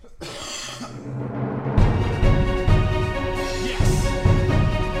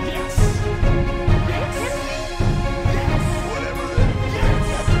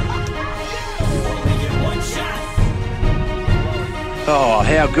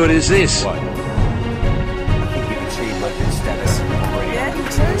How good is this? What? I think we achieved legend status. Yeah,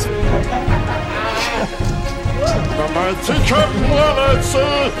 he says.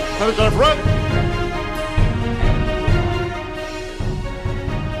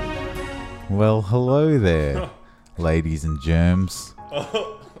 Well, hello there, ladies and germs.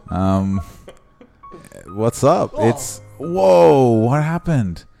 What's up? Whoa, what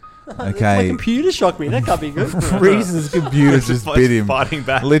happened? My Okay, computer shocked me. That can't be good. Reese's computer just bit him. Fighting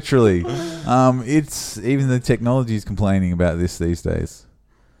back. Literally. It's even the technology is complaining about this these days.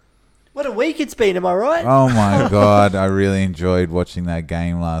 What a week it's been, am I right? Oh my god, I really enjoyed watching that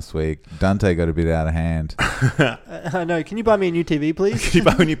game last week. Dante got a bit out of hand. I know. Can you buy me a new TV, please? Can you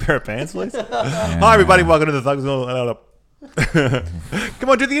buy a new pair of pants, please? Hi, everybody. Welcome to the Thugs. Come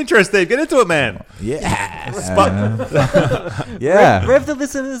on, do the intro, Steve. Get into it, man. Yeah. Yeah. Rev the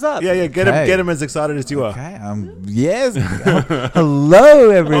listeners up. Yeah. Get him as excited as you are. Okay. Yes. Hello,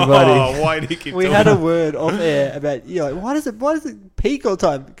 everybody. Oh, why do you keep We doing had that? a word off air about why does it peak all the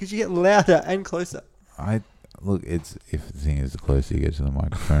time? Because you get louder and closer. Look. If the thing is, the closer you get to the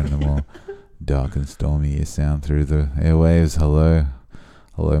microphone, the more dark and stormy you sound through the airwaves. Hello,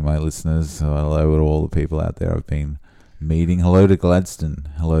 my listeners. Hello to all the people out there I've been meeting. Hello to Gladstone.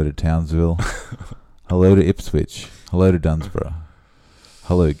 Hello to Townsville. Hello to Ipswich. Hello to Dunsborough.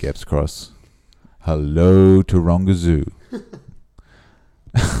 Hello Gepps Cross. Hello to Rongazoo.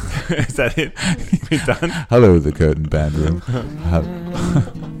 Is that it? We're done. Hello the Curtain Band Room.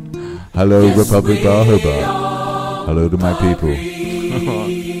 Hello Republic Bar Hobart. Hello to my people.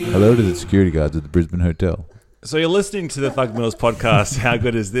 Hello to the security guards at the Brisbane Hotel. So you're listening to the Thug Mills podcast. How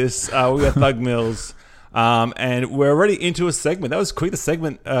good is this? We got Thug Mills. And we're already into a segment. That was quick. The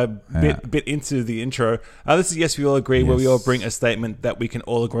segment bit into the intro. This is Yes We All Agree, where we all bring a statement that we can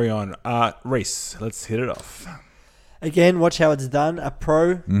all agree on. Reese, let's hit it off. Again, watch how it's done. A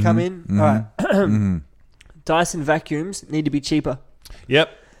pro come in. All right. Dyson vacuums need to be cheaper.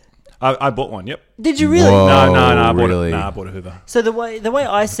 Yep. I bought one. Yep. Did you really? Whoa. No. I bought really? I bought a Hoover. So the way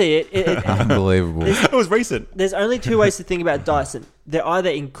I see it Unbelievable. It was recent. there's only two ways to think about Dyson. They're either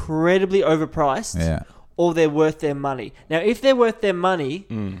incredibly overpriced, Yeah. or they're worth their money. Now, if they're worth their money,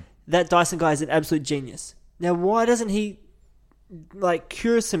 that Dyson guy is an absolute genius. Now, why doesn't he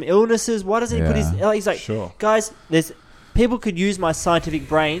cure some illnesses? Why doesn't he put his? He's like, Sure. guys, people could use my scientific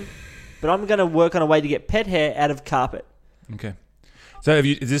brain, but I'm going to work on a way to get pet hair out of carpet. Okay. So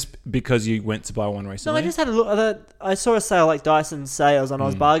is this because you went to buy one No, recently? I just had a look. I saw a sale like Dyson sales on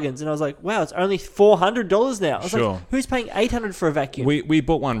Oz Bargains, and I was like, wow, it's only $400 now. I was Sure. like, who's paying $800 for a vacuum? We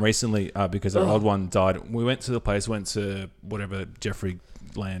bought one recently because our old one died. We went to the place, went to whatever, Jeffrey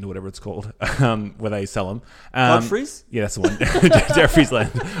Land or whatever it's called, where they sell them. Godfrey's? Yeah, that's the one. Jeffrey's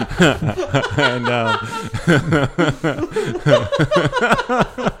Land. And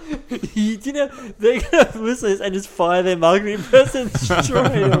You know, they're going to listen to this and just fire their marketing person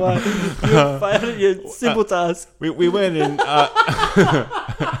straight away. You failed at your simple task. we went in.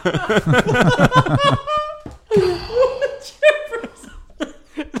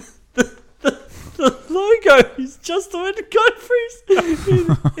 The logo is just the word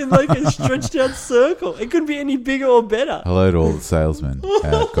Godfrey's in like a stretched out circle. It couldn't be any bigger or better. Hello to all the salesmen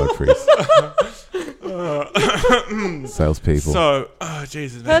at Godfrey's. Salespeople. So,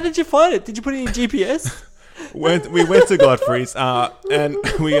 Jesus, How man. did you find it? Did you put it in your GPS? We went to Godfrey's and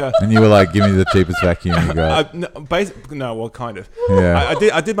we. And you were like, give me the cheapest vacuum you got. No, well, kind of. Yeah.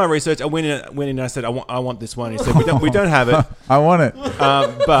 I did my research. I went in and I said, I want this one. He said, we don't have it. I want it.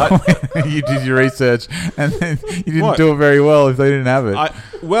 But You did your research and then you didn't What? do it very well if they didn't have it.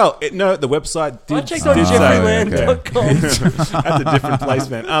 the website did. I checked did on say- jeffreyland.com. That's a different place,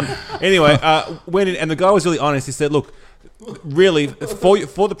 man. Anyway, went in and the guy was really honest. He said, look, really, for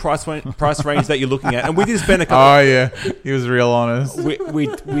the price range that you're looking at, and we did spend a couple. Oh yeah, he was real honest. We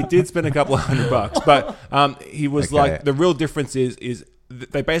did spend a couple of $100, but he was Okay. like, the real difference is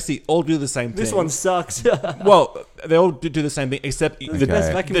they basically all do the same thing. This one sucks. Well, they all do the same thing, except The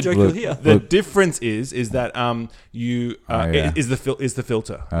best vacuum joke Look, you'll hear. the difference is that is the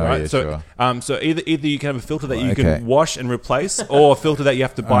filter, Oh, right? yeah, so sure. so either you can have a filter that you Okay. can wash and replace, or a filter that you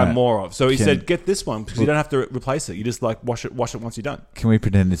have to buy Alright. more of. So he Can- said, get this one because you don't have to replace it. You just wash it once you're done. Can we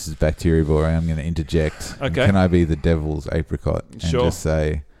pretend this is Bacteria Boy? I'm going to interject. Okay. Can I be the devil's apricot and Sure. just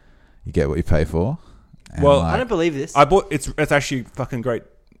say, you get what you pay for? And Well, I don't believe this. I bought it's actually fucking great.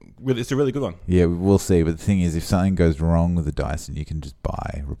 It's a really good one. yeah, we'll see. But the thing is, if something goes wrong with the Dyson, you can just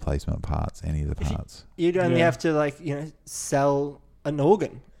buy replacement parts, any of the parts. You'd only Yeah. have to sell an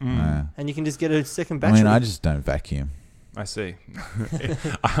organ, Yeah. and you can just get a second I battery. mean, I just don't vacuum. I see.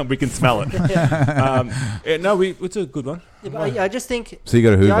 We can smell it. It's a good one. Yeah, but I just think So you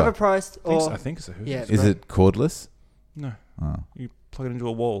got a the Hoover. overpriced or I think it's a Hoover. yeah. Is it cordless? No. Oh. You plug it into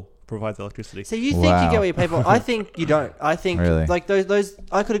a wall, provides electricity. So you think Wow. you get what you pay for? I think you don't. I think Really? like those.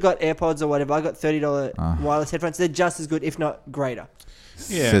 I could have got AirPods or whatever. I got $30 wireless headphones. They're just as good, if not greater.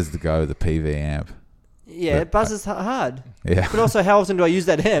 Yeah. Says the guy with the PV amp. Yeah, it buzzes hard. Yeah. But also, how often do I use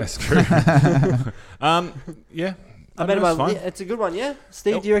that amp? That's true. Yeah. I bet it's fine. it's a good one. Yeah,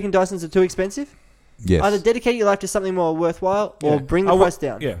 Steve, do you reckon Dysons are too expensive? Yes. Either dedicate your life to something more worthwhile or Yeah. bring the price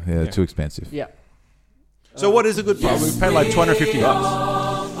down. Yeah. Yeah, they're too expensive. Yeah. So what is a good price? We pay like $250.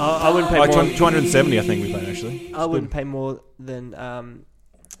 I wouldn't pay Like more. 270, I think we paid actually. I wouldn't pay more than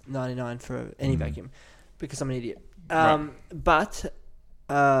 $99 for any vacuum because I'm an idiot. But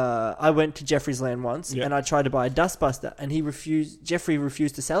I went to Jeffrey's Land once and I tried to buy a dustbuster and Jeffrey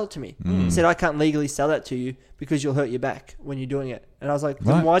refused to sell it to me. He said, I can't legally sell that to you because you'll hurt your back when you're doing it. And I was like,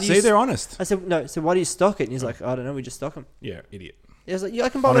 then Right. why do you... See, they're honest. I said, no, so why do you stock it? And he's like, I don't know, we just stock them. Yeah, idiot. I was like, yeah, I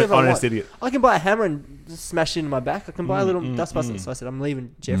can buy whatever I Honest want. idiot. I can buy a hammer and just smash it into my back. I can buy a little dustbuster. So I said, I'm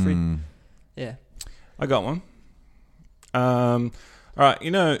leaving Jeffrey. Yeah. I got one. All right, you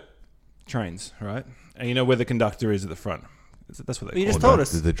know trains, right? And you know where the conductor is at the front. That's what they You call just it. told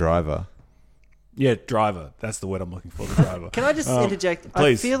us. The driver. Yeah, driver. That's the word I'm looking for, the driver. Can I just interject?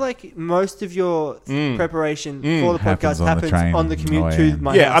 please. I feel like most of your preparation for the Happens podcast on the happens train on the commute on the to way in.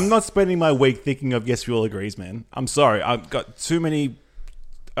 my Yeah, house. I'm not spending my week thinking of Yes We All Agrees, man. I'm sorry. I've got too many...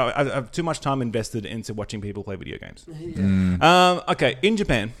 I have too much time invested into watching people play video games. Okay, in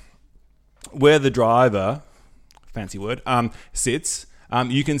Japan, where the driver, fancy word, sits,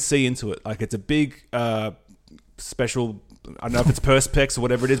 you can see into it. Like it's a big special... I don't know if it's Perspex or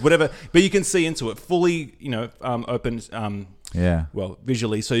whatever it is, but you can see into it fully, open, Yeah. well,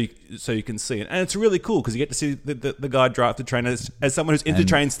 visually, so you can see it, and it's really cool because you get to see the guy drive the train. As someone who's into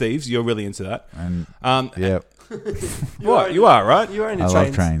train, Steves, you're really into that. And Yeah, You you are right. You are into I trains.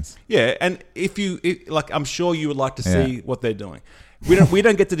 love trains. Yeah, and I'm sure you would like to see what they're doing. We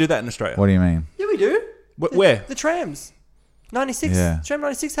don't get to do that in Australia. What do you mean? Yeah, we do. Where? The trams. 96. Yeah. Tram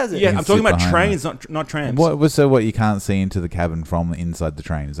 96 has it. Yeah, You I'm can talking sit about behind trains, not trams. What you can't see into the cabin from inside the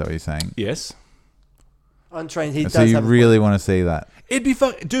train? Is that what you're saying? Yes. On trains, he So does you have really want to see that? It'd be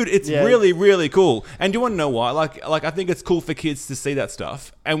fun, dude. It's Yeah. really, really cool. And do you want to know why? Like I think it's cool for kids to see that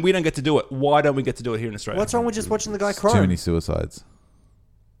stuff, and we don't get to do it. Why don't we get to do it here in Australia? What's wrong with just watching the guy Too cry? many suicides.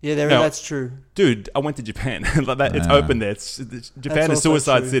 Yeah, No. that's true. Dude, I went to Japan. Like that, it's Yeah. open there. Japan That's is also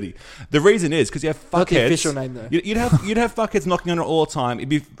suicide true. city. The reason is because you have fuckheads. Not the official name, though. You'd have fuckheads knocking on it all the time. It'd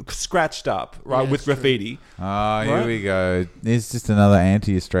be scratched up, right, Yeah, with it's true. graffiti. Oh, here Right? we go. It's just another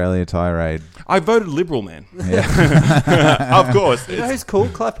anti-Australia tirade. I voted Liberal, man. Yeah. Of course. You know who's cool?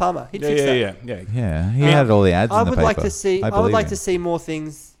 Clive Palmer. He'd fix that. Yeah. Yeah, he had all the ads I in the would paper. like to see. I would believe like him. to see more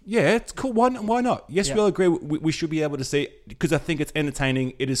things. Yeah, it's cool. Why not? Yes, Yeah. we all agree. We should be able to see it because I think it's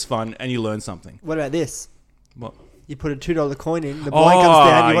entertaining. It is fun, and you learn something. What about this? What? You put a $2 coin in, the blind comes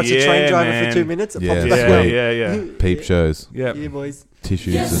down, you watch the train yeah, driver man. for 2 minutes, it Yeah, pops yeah, back up. Yeah. Peep shows, Yeah. Yeah, boys.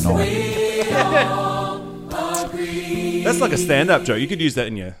 tissues and all. That's like a stand-up joke. You could use that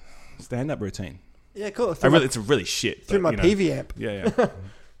in your stand-up routine. Yeah, cool. It's really shit. Through but, my you know. PV amp.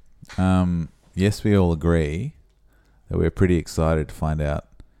 Yeah. Yes, we all agree that we're pretty excited to find out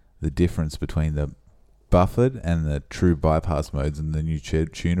the difference between the buffered and the true bypass modes in the new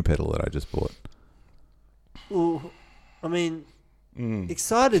tuner pedal that I just bought. Ooh, I mean,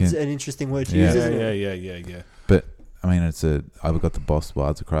 excited's an interesting word to Yeah. use, isn't it? Yeah. But I mean, I've got the Boss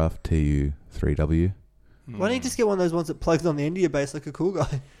Warzercraft TU3W. Why don't you just get one of those ones that plugs on the end of your bass like a cool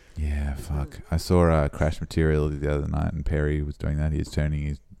guy? Yeah, fuck. I saw Crash Material the other night, and Perry was doing that. He was turning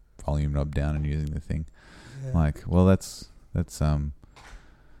his volume knob down and using the thing. Like, well, that's an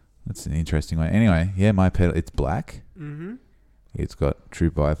interesting way. Anyway, yeah, my pedal, it's black. Mm-hmm. It's got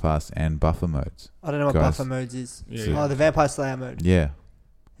true bypass and buffer modes. I don't know what Guys. buffer modes is. Yeah. Oh, the Vampire Slayer mode. Yeah.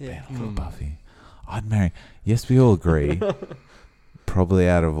 Yeah. For Buffy. I'd marry. Yes, we all agree. Probably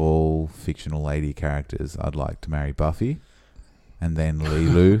out of all fictional lady characters, I'd like to marry Buffy, and then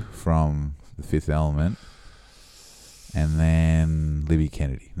Lilu from The Fifth Element, and then Libby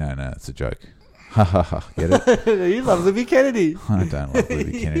Kennedy. No, it's a joke. Ha ha ha. Get it? You love Libby Kennedy. I don't love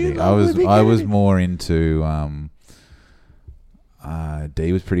Libby You Kennedy. love Libby I was Kennedy. more into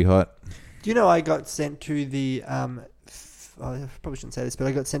D was pretty hot. Do you know I got sent to the I probably shouldn't say this, but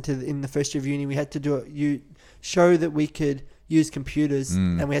I got sent to in the first year of uni. We had to do show that we could use computers,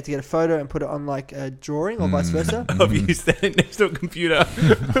 and we had to get a photo and put it on like a drawing or vice versa. Of you standing next to a computer.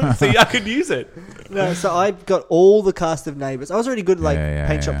 See, I could use it. No, so I got all the cast of Neighbours. I was already good at Yeah,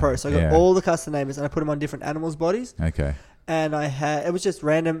 Paint Shop yeah. Pro, so I got Yeah. all the cast of Neighbours, and I put them on different animals' bodies. Okay. and it was just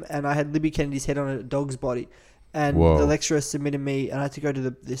random, and I had Libby Kennedy's head on a dog's body. And Whoa. the lecturer submitted me, and I had to go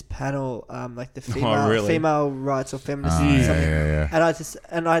to this panel, like the female really? female rights or feminist Oh, something. yeah.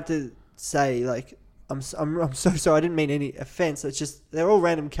 And I had to say, like, I'm so sorry, I didn't mean any offense. It's just they're all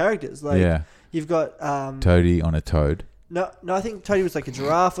random characters. Like Yeah. you've got Toadie on a toad. no, I think Toadie was like a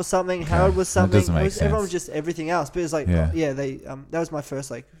giraffe or something. Harold was That something. doesn't make Everyone sense. was just everything else. But it was like, Yeah. they that was my first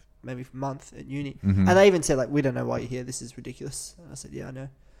like maybe month at uni, Mhm. and they even said like, we don't know why you're here. This is ridiculous. And I said, yeah, I know.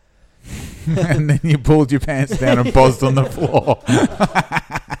 And then you pulled your pants down and buzzed on the floor.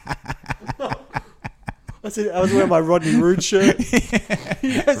 I said I was wearing my Rodney Rude shirt.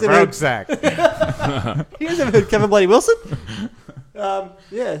 You guys ever heard, Rucksack. you guys ever heard Kevin Bloody Wilson?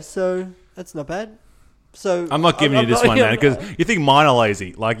 Yeah, so that's not bad. So I'm not giving you this one, man, because you think mine are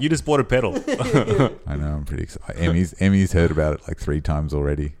lazy. Like, you just bought a pedal. I know, I'm pretty excited. Emmy's heard about it like 3 times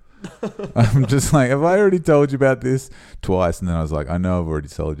already. I'm just like, have I already told you about this twice? And then I was like, I know I've already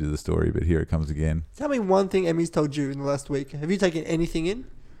told you the story, but here it comes again. tell me one thing Emmy's told you in the last week. Have you taken anything in?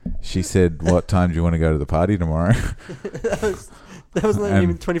 She said, what time do you want to go to the party tomorrow? that was not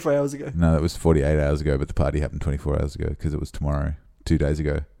even 24 hours ago. No, that was 48 hours ago, but the party happened 24 hours ago because it was tomorrow, 2 days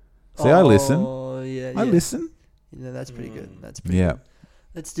ago. See, I listen. Oh, yeah. I listen. Yeah, that's pretty good. That's pretty Yeah. good.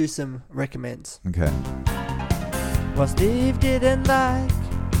 Let's do some recommends. Okay. Well, Steve didn't like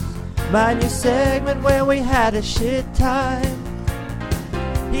my new segment where we had a shit time.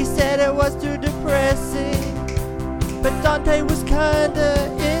 He said it was too depressing, but Dante was kinda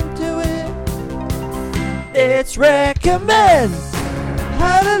into it. It's recommends.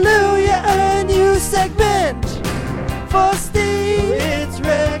 Hallelujah, a new segment for Steve. It's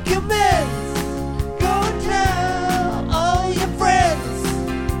recommends. Go and tell all your friends.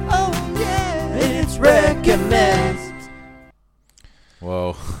 Oh yeah, it's recommends.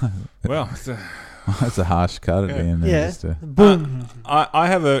 Whoa. Well, That's a harsh cut at the end. there, Yeah. just to- Boom. I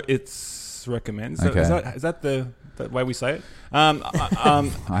have it's recommends. Okay. Is that the way we say it? I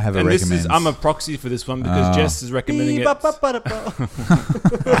have a and this recommends. is I'm a proxy for this one because Oh. Jess is recommending it.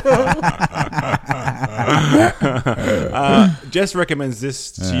 Jess recommends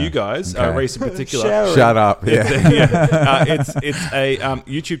this to you guys, Okay. Reese in particular. Shower. Shut up. Yeah. It's a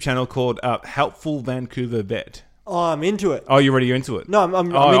YouTube channel called Helpful Vancouver Vet. Oh, I'm into it. Oh, you're already into it? No, I'm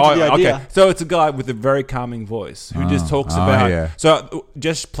into the idea. Okay. So it's a guy with a very calming voice who just talks Oh, about. yeah. So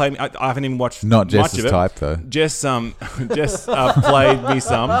Jess played me. I haven't even watched Not much of Jess's it. type, though. Jess played me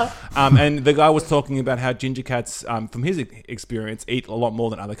some, and the guy was talking about how ginger cats, from his experience, eat a lot more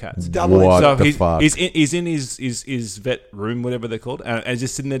than other cats. Doubling. What So the fuck? he's in his vet room, whatever they're called, and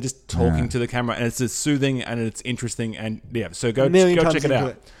just sitting there just talking to the camera, and it's just soothing and it's interesting, and yeah. So go A million times check it into out.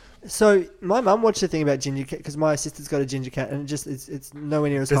 it. So my mum watched the thing about ginger cat because my sister's got a ginger cat, and it's nowhere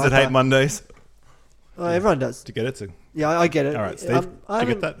near as Does high. it hate Mondays? Oh, everyone does. Do you get it? So, Yeah, I get it. all right, Steve. I Do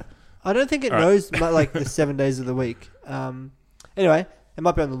you get haven't- that? I don't think it All right. knows like the 7 days of the week. Anyway, it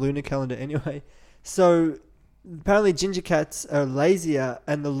might be on the lunar calendar anyway. So apparently ginger cats are lazier,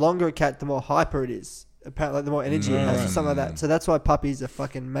 and the longer a cat, the more hyper it is. Apparently, like, the more energy it has, or something like that. So that's why Puppy's a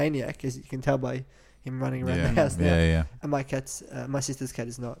fucking maniac, as you can tell by him running around the house now. Yeah. And my sister's cat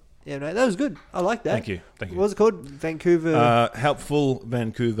is not. Yeah, no, that was good. I like that. Thank you. What was it called? Vancouver. Helpful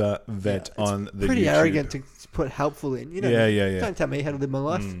Vancouver Vet It's on the pretty YouTube. arrogant to put helpful in. You know, Yeah. Don't tell me how to live my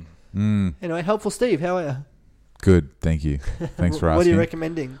life. Mm. Anyway, helpful Steve, how are you? Good. Thank you. Thanks for asking. What are you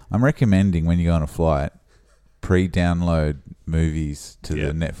recommending? I'm recommending when you go on a flight, pre-download movies to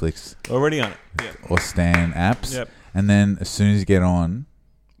the Netflix Already on it. Yeah. or Stan apps, Yep. and then as soon as you get on,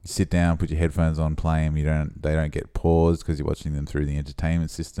 you sit down, put your headphones on, play them. They don't get paused because you're watching them through the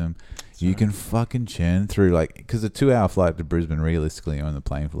entertainment system. You can fucking churn through because a 2-hour flight to Brisbane, realistically, you're on the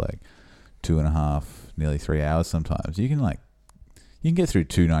plane for like 2.5, nearly 3 hours sometimes. You can get through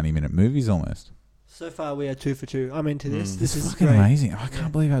 2 90-minute movies almost. So far, we are 2 for 2. I'm into this. This It's is fucking great. amazing. I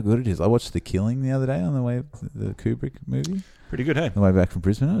can't believe how good it is. I watched The Killing the other day on the way, the Kubrick movie, Pretty good, hey? on the way back from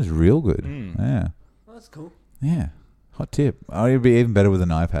Brisbane. It was real good. Yeah. Oh, that's cool. Yeah. Hot tip. Oh, it'd be even better with an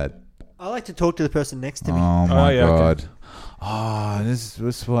iPad. I like to talk to the person next to me. Oh my yeah, okay. god. Oh, this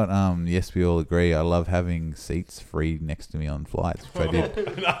is what yes, we all agree. I love having seats free next to me on flights, which I did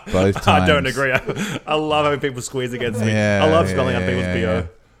both times. I don't agree. I love having people squeeze against me. I love spelling out people's BO.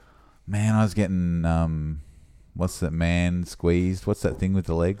 Man, I was getting what's that man squeezed? What's that thing with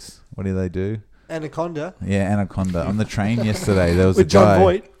the legs? What do they do? Anaconda. Yeah, anaconda. On the train yesterday, there was With a guy. John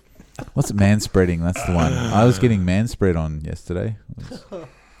Voight. What's it? Man spreading. That's the one. I was getting man spread on yesterday.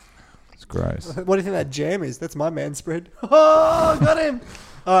 It's gross. What do you think that jam is? That's my man spread. Oh, got him.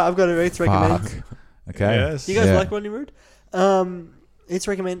 All right, I've got a rates recommend. Fuck. Okay. Yes. You guys Yeah. like Rodney Rude? It's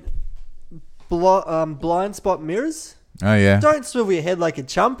recommend blind spot mirrors. Oh yeah. Don't swivel your head like a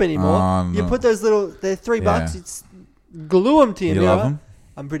chump anymore. Oh, You no. put they're $3. Yeah. It's glue them to your You mirror. love them?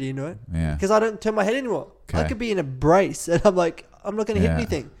 I'm pretty into it Yeah. because I don't turn my head anymore. I Okay. could be in a brace and I'm like, I'm not going to hit Yeah.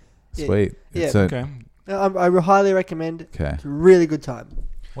 anything. Yeah. Sweet. Yeah. So, Okay. I highly recommend. okay. It's a really good time.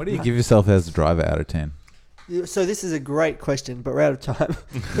 What do you give yourself as a driver out of 10? So this is a great question, but we're out of time.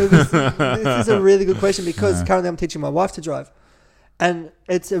 this is a really good question because currently I'm teaching my wife to drive, and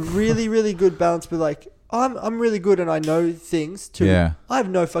it's a really, really good balance. With like, I'm really good and I know things too. Yeah. I have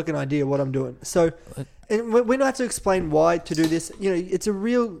no fucking idea what I'm doing. So, and we don't have to explain why to do this. You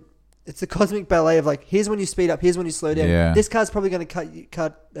know, it's a cosmic ballet of like, here's when you speed up, here's when you slow down. Yeah. This car's probably going to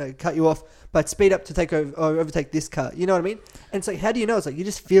cut you off, but speed up to take over or overtake this car. You know what I mean? And it's like, how do you know? It's like you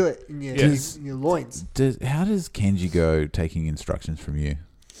just feel it in your, Yes. in your loins. How does Kenji go taking instructions from you?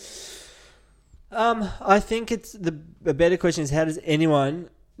 I think it's a better question is how does anyone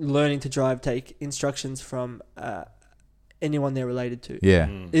learning to drive take instructions from anyone they're related to? Yeah.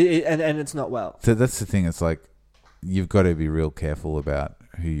 And it's not well. So that's the thing. It's like you've got to be real careful about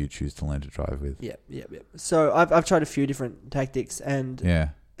who you choose to learn to drive with. Yeah. So I've tried a few different tactics and Yeah.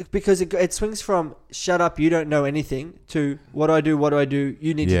 because it swings from shut up, you don't know anything to what do I do,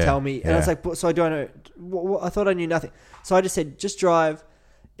 you need to Yeah, tell me. And yeah. it's like, so I don't know. I thought I knew nothing. So I just said, just drive.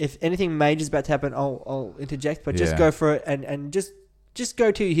 If anything major is about to happen, I'll interject, but just Yeah. go for it and just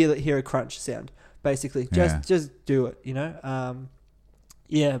go till you hear a crunch sound, basically. Just do it, you know?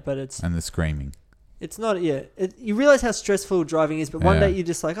 Yeah, but And the screaming. it's not, yeah. You realize how stressful driving is, but one Yeah. day you're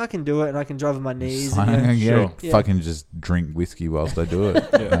just like, I can do it and I can drive on my knees. I'm And, you know, gonna Sure. Yeah. fucking just drink whiskey whilst I do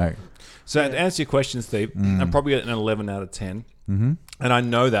it. Like, So to answer your question, Steve, I'm probably at an 11 out of 10. mhm. And I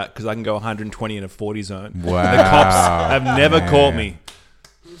know that because I can go 120 in a 40 zone. Wow. The cops have never Yeah. caught me.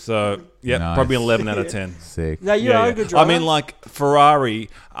 So, yeah, Nice. probably an 11 out of 10. Sick. No, you Yeah, are yeah. a good driver. I mean, like Ferrari,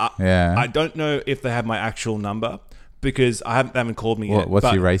 Yeah. I don't know if they have my actual number because they haven't called me yet. What's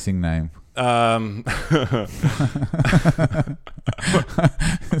but, your racing name?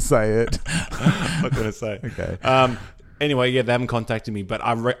 Say it. I'm not going to say. Okay. Anyway, yeah, they haven't contacted me, but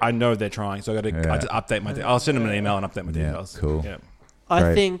I know they're trying, so I Yeah. just update my. I'll send them an email and update my Yeah, details. cool. Yeah. I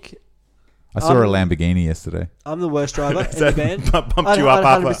Great. think I saw a Lamborghini yesterday. I'm the worst driver Does in the that band. bumped you up I'd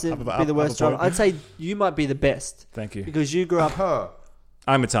half a- 100% half a- be the half worst a point? driver. I'd say you might be the best Thank you. because you grew up.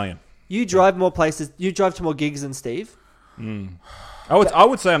 I'm Italian. You drive more places. You drive to more gigs than Steve, I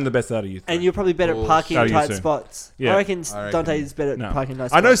would say I'm the best out of you three. and you're probably better at parking Oh, in you tight too. spots. Yeah. I reckon I reckon- Dante is better at No. parking in tight I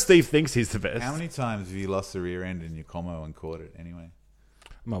spots. know Steve thinks he's the best. How many times have you lost the rear end in your Como and caught it anyway?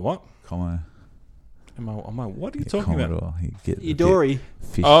 Am I what? Como. Am I what are you Your talking about? Commodore. You get You Dory.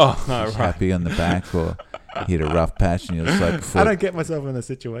 fish, Oh, fish right. happy on the back, or hit a rough patch and you're just like, I fuck. don't get myself in those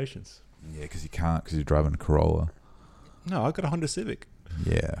situations. Yeah, because you can't, because you're driving a Corolla. No, I got a Honda Civic.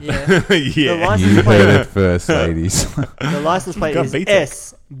 Yeah. Yeah. The Yeah. license You heard plate. it first, ladies. The license plate got is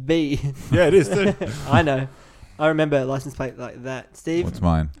VTEC. SB. Yeah, it is too. I know. I remember a license plate like that. Steve. What's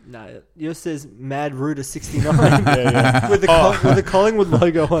mine? No, yours says Mad Rooter 69 yeah. with the Collingwood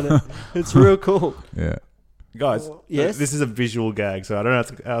logo on it. It's real cool. Yeah. Guys, Yes? this is a visual gag, so I don't know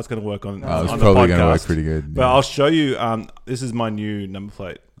how it's going to work on, Oh, it's on the probably podcast. going to work pretty good. But yeah. I'll show you. This is my new number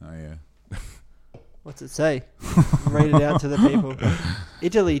plate. Oh, yeah. What's it say? Read it out to the people.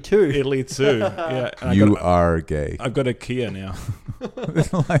 Italy too. Italy too. Yeah, and You are gay. I've got a Kia now.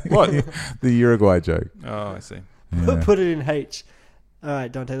 Like What? The Uruguay joke. Oh, I see. Yeah. Put it in H. All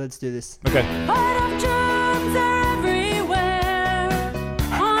right, Dante, let's do this. Okay. Part of germs are everywhere,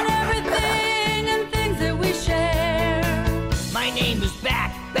 on everything and things that we share. My name is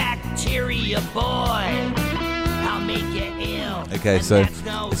Bacteria Boy. I'll make you ill. Okay, and so that's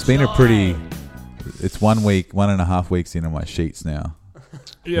no it's been a joy. pretty. It's 1 week, 1.5 weeks into my sheets now.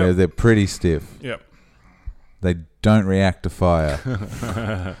 Yeah. They're pretty stiff. Yep. They don't react to fire.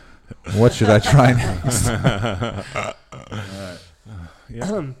 What should I try next?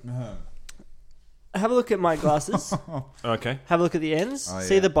 Have a look at my glasses. Okay. Have a look at the ends. Oh,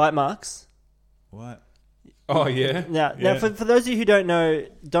 See yeah. the bite marks. What? Oh yeah. Now, Yeah. for those of you who don't know,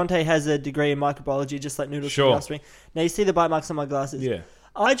 Dante has a degree in microbiology, just like Noodles Sure. asked me. Now you see the bite marks on my glasses. Yeah.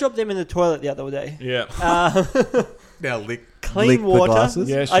 I dropped them in the toilet the other day. Yeah. Now lick Clean water.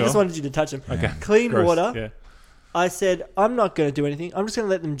 Yeah, I just sure. wanted you to touch them. Okay. Clean Gross. water. Yeah. I said, I'm not going to do anything. I'm just going to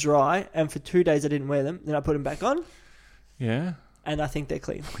let them dry. And for 2 days, I didn't wear them. Then I put them back on, Yeah. and I think they're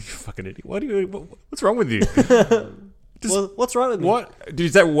clean. You fucking idiot. What's wrong with you? Well, what's wrong with me? What?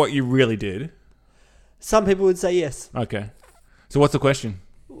 Is that what you really did? Some people would say yes. Okay. So what's the question?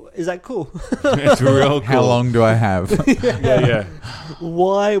 Is that cool? It's real cool. How long do I have? Yeah.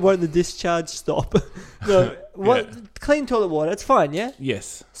 Why won't the discharge stop? No, what? Yeah. Clean toilet water. It's fine, yeah?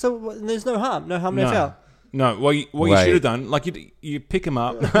 Yes. So there's no harm. No harm, no No. foul. No, what you Wait. should have done, like you pick him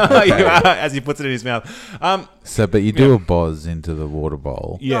up as he puts it in his mouth. So, but you do a boz into the water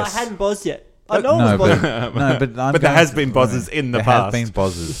bowl. Yes. No, I hadn't buzzed yet. I know No, it was buzzing. but there has been buzzes in the there past. have been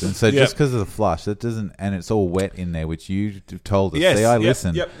buzzes, and so Yep. just because of the flush, that doesn't, and it's all wet in there, which you told us. Yes, See, I yep,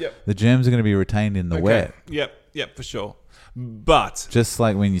 listened. yep. The germs are going to be retained in the Okay. wet, Yep, for sure. But just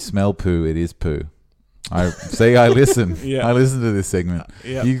like when you smell poo, it is poo. I listen. Yeah. I listen to this segment.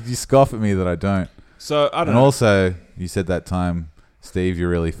 Yeah. You scoff at me that I don't. so I don't And know. also, you said that time, Steve, you're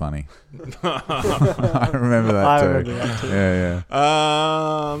really funny. I remember that I too. remember that too. Yeah.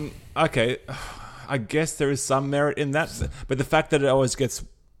 Okay. I guess there is some merit in that, but the fact that it always gets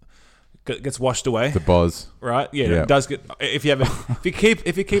washed away, The boz. right? Yeah, Yeah. it does get. If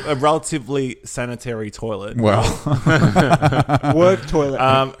you keep a relatively sanitary toilet, Well, Work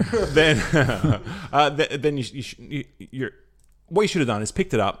toilet. then you're what you should have done is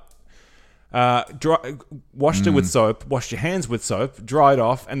picked it up, washed it with soap, washed your hands with soap, dried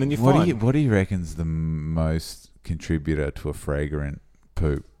off, and then you're fine. what do you reckon's the most contributor to a fragrant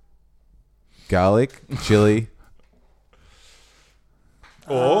poop? Garlic, chili.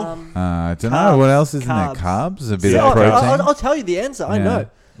 Or I don't know Carbs. what else is in there. Carbs. Carbs, a bit Yeah, of protein. I'll tell you the answer. I Yeah. know.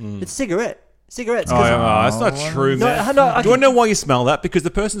 It's cigarettes. oh, 'cause- that's not true, No, man. no, I Do you want can- to know why you smell that? Because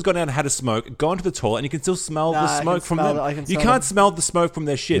the person's gone out and had a smoke, gone to the toilet, and you can still smell Nah, the I can smoke from smell them. it, I can You smell can't them. smell the smoke from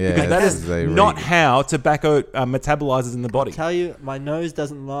their shit Yeah, because that because is they not reek. how tobacco metabolizes in the body. tell you, my nose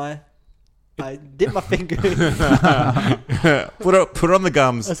doesn't lie. I dip my finger. Put it on the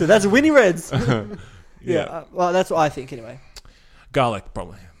gums. I said, that's Winnie Reds. Yeah. Well, that's what I think anyway. Garlic,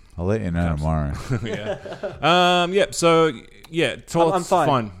 probably. I'll let you know tomorrow. Yeah. So yeah, toilet's I'm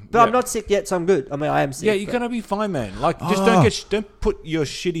fine. But Yeah. I'm not sick yet, so I'm good. I mean, I am sick. Yeah, you're but- gonna be fine, man. Like, just don't put your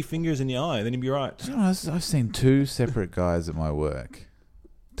shitty fingers in your eye, then you'll be right. Do you know, I've seen two separate guys at my work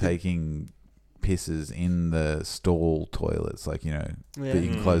taking pisses in the stall toilets, like, you know, Yeah. that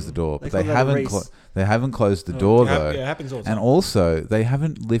you can close the door, They but they call that a haven't race. they haven't closed the door though, Yeah, it happens all the time. and also they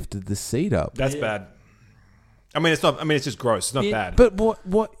haven't lifted the seat up. That's bad. I mean, it's not. I mean, it's just gross. It's not Yeah, bad. But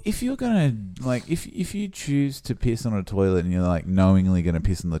what if you're gonna, like, if you choose to piss on a toilet and you're like knowingly gonna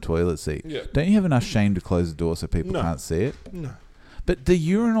piss in the toilet seat, Yeah. don't you have enough shame to close the door so people No. can't see it? No. But the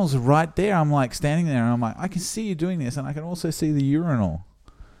urinal's right there. I'm like standing there and I'm like, I can see you doing this, and I can also see the urinal.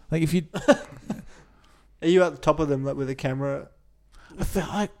 Like, if you, Are you at the top of them like, with a camera? I feel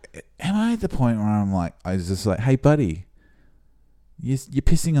like, am I at the point where I'm like, I was just like, hey buddy, you're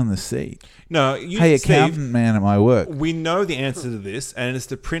pissing on the seat. No. You, Hey, Steve, accountant man at my work. we know the answer to this, and it's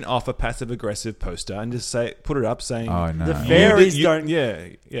to print off a passive-aggressive poster and just put it up saying, Oh no. The fairies you- don't. Yeah.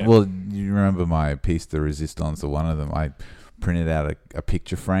 Well, you remember my piece de resistance, or one of them, I printed out a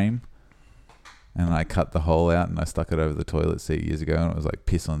picture frame and I cut the hole out and I stuck it over the toilet seat years ago, and it was like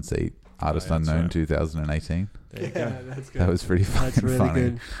piss on seat, artist yeah, that's unknown, right. 2018. There you go. That's good. That was pretty fucking That's really funny.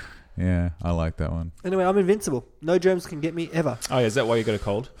 good. Yeah, I like that one. Anyway, I'm invincible. No germs can get me ever. Oh, yeah, is that why you got a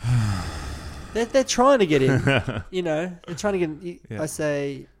cold? They're trying to get in. You know, they're trying to get in. Yeah. I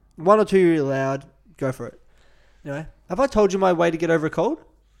say one or two really loud, go for it. Anyway, have I told you my way to get over a cold?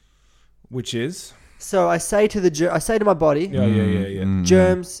 Which is? So I say to my body, Yeah.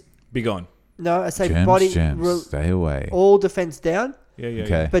 germs. Be gone. No, I say Germs, body, stay away. all defense down. Yeah.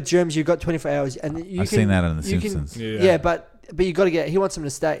 Okay. But germs, you've got 24 hours, and you I've can, seen that on The you can- Simpsons. Yeah, but you got to get. He wants them to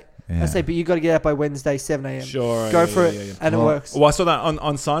stay. Yeah. I say, but you got to get out by Wednesday, 7 a.m. Sure. Go yeah, for yeah, it, yeah, yeah. and Well- it works. Well, I saw that on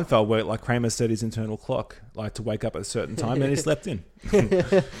Seinfeld where like Kramer set his internal clock like to wake up at a certain time and he slept in.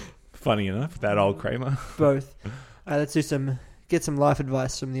 Funny enough, that old Kramer. Both. Let's get some life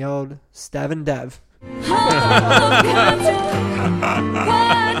advice from the old Stav and Dav. What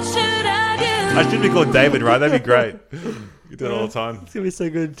should I do? I should be called David, right? That'd be great. You do it all the time. It's gonna be so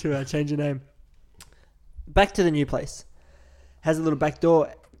good to change your name. Back to the new place. Has a little back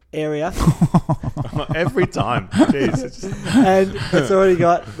door area, Every time. Jeez. It's just, and it's already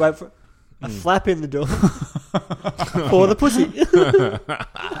got a flap in the door for the pussy.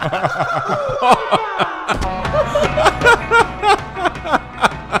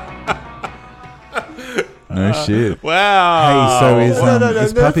 No shit. wow. Hey, so is, No,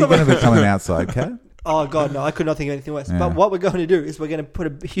 is no, Puppy that's going to become an outside cat? Oh god, no! I could not think of anything worse. Yeah. But what we're going to do is we're going to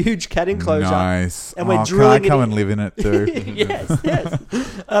put a huge cat enclosure. Nice. And we're Can I drilling it come in- and live in it too? yes.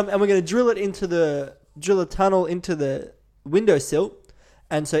 And we're going to drill a tunnel into the windowsill,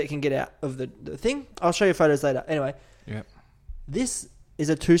 and so it can get out of the thing. I'll show you photos later. Anyway, Yep. this is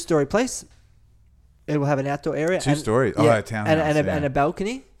a 2-story place. It will have an outdoor area. Two and- stories? Oh, a townhouse, and yeah. a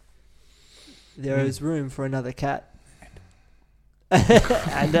balcony. There is room for another cat.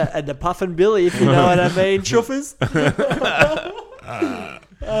 and a puffin billy, if you know what I mean, chuffers.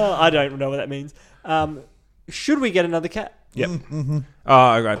 I don't know what that means. should we get another cat? Yep.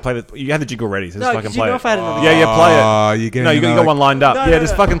 Oh, right. Play the. You had the jingle ready, so just No, fucking because you play know it. if I had another Yeah, cat. play it. Oh, you're getting No, you got another- one lined up. No, yeah, no,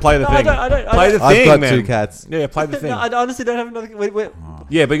 just no. fucking play the No, thing. I don't- Play the I've thing, got man. 2 cats. Yeah, play the thing. No, I honestly don't have another. Wait.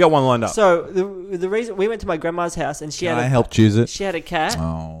 Yeah, but you got one lined up. So the reason we went to my grandma's house and she Can had I help choose it? she had a cat,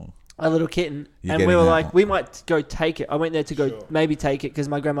 Oh. a little kitten, You're and we getting were that like, one. we might go take it. I went there to go maybe take it because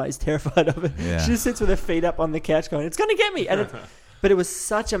my grandma is terrified of it. Yeah. She just sits with her feet up on the couch going, "It's gonna get me!" But it was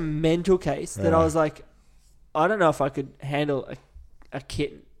such a mental case that I was like, I don't know if I could handle a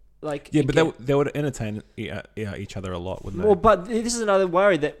kitten. Like, Yeah, but again. they would entertain each other a lot, wouldn't they? Well, but this is another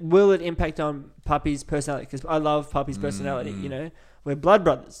worry that will it impact on Puppy's personality? Because I love Puppy's personality. You know, we're blood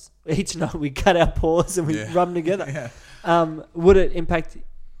brothers. Each night we cut our paws and we rub them together. Would it impact?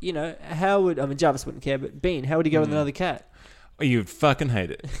 You know, how would Jarvis wouldn't care, but Bean, how would he go with another cat? Oh, you'd fucking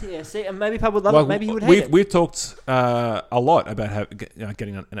hate it. Yeah, see, and maybe Pup would love it. Maybe he would hate it. We've talked a lot about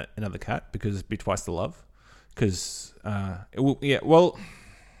getting another cat because it'd be twice the love. Because I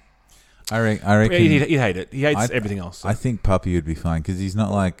reckon he'd hate it. He hates everything else. I think Puppy would be fine because he's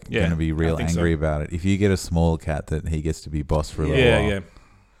not like Yeah, going to be real I think angry so. about it. If you get a small cat, that he gets to be boss for a little while.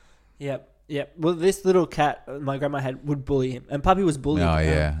 Yep. Well, this little cat my grandma had would bully him, and Puppy was bullied. Oh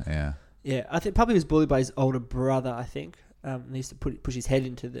yeah. Yeah, I think Puppy was bullied by his older brother. I think and he used to push his head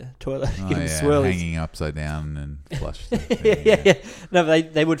into the toilet, give him swirlies. Hanging upside down and flush. yeah. No,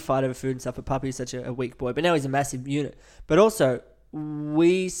 but they would fight over food and stuff. But Puppy's such a weak boy. But now he's a massive unit. But also,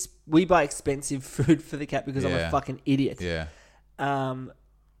 we buy expensive food for the cat because I'm a fucking idiot. Yeah. And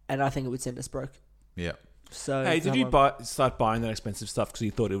I think it would send us broke. Yeah. So Hey, did you start buying that expensive stuff because you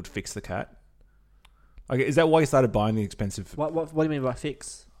thought it would fix the cat? Like, is that why you started buying the expensive? What do you mean by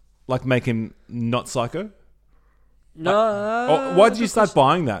fix? Like, make him not psycho? No. Why did you start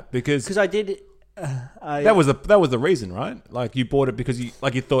buying that? Because I did. that was the reason, right? Like, you bought it because you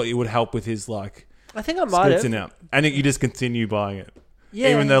thought it would help with his like I think I might splitsing have. out, and you just continue buying it,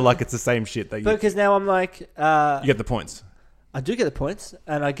 Yeah. even though like it's the same shit that you Because now I'm like, you get the points. I do get the points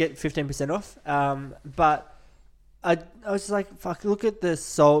and I get 15% off. But I was just like, fuck, look at the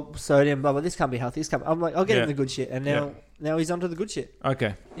salt, sodium, blah, blah. This can't be healthy. I'm like, I'll get him the good shit. And now he's onto the good shit.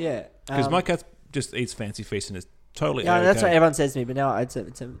 Okay, Yeah. because my cat just eats fancy feast and is totally Yeah, okay. that's what everyone says to me. But now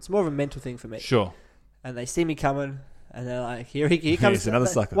it's more of a mental thing for me. Sure. And they see me coming and they're like, here comes He's another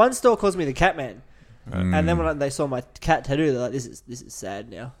sucker. One store calls me the cat man. Mm. And then when they saw my cat tattoo, they're like, this is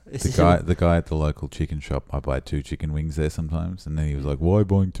sad now. The guy at the local chicken shop, I buy 2 chicken wings there sometimes, and then he was like, "Why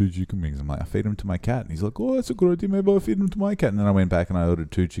buying 2 chicken wings?" I'm like, "I feed them to my cat," and he's like, "Oh, that's a good idea. Maybe I'll feed them to my cat." And then I went back and I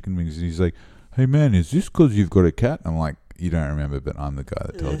ordered 2 chicken wings, and he's like, "Hey man, is this because you've got a cat?" I'm like, "You don't remember, but I'm the guy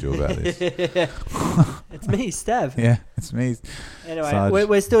that told you about this." It's me, Stav. Yeah, it's me. Anyway, Sarge.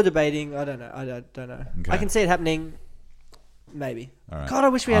 we're still debating. I don't know. I don't know. Okay. I can see it happening. Maybe. All right. God, I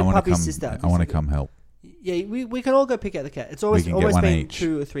wish we had wanna Puppy's come- sister. I want to come help. Yeah, we can all go pick out the cat. It's always We can get one been each.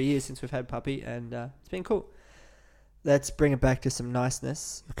 2 or 3 years since we've had Puppy, and it's been cool. Let's bring it back to some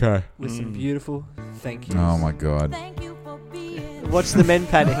niceness Okay. with some beautiful thank yous. Oh my god. Thank you for being Watch the men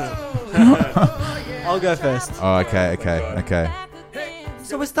panic. I'll go first. Oh, okay. back again.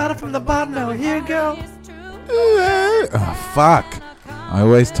 So we started from the bottom now. Here we go. It's true. Oh fuck! I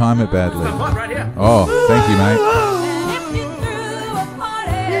always time it badly. Oh, thank you, mate. If you threw a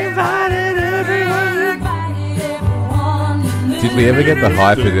party, invited everyone you Did we ever get the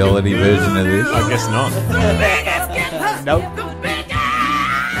high fidelity version of this? I guess not. Nope.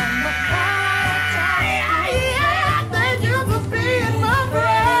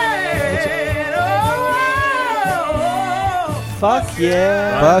 Fuck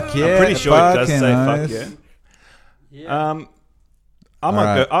yeah. Fuck yeah! I'm pretty sure it does say fucking fuck oath. yeah. Yeah. I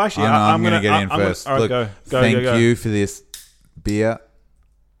might Alright. go. Actually, I'm gonna get in I'm gonna- first. all right, Look, go. thank go. you for this beer,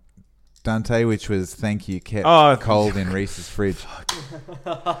 Dante, which was thank you kept Oh. cold in Reese's fridge.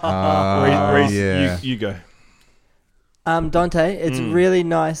 Reese, Yeah. you go. Dante, it's really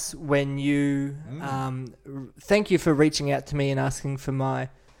nice when you thank you for reaching out to me and asking for my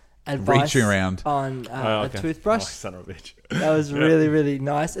advice Reaching around. on Oh, okay. a toothbrush. Oh, son of a bitch. That was really, really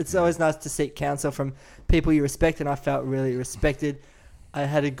nice. It's always nice to seek counsel from people you respect, and I felt really respected. I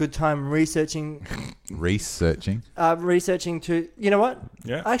had a good time researching to, you know what?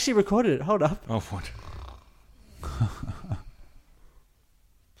 Yeah. I actually recorded it. Hold up. Oh, what?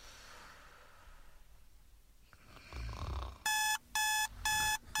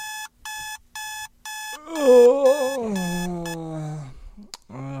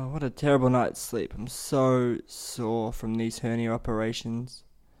 Oh, what a terrible night's sleep. I'm so sore from these hernia operations.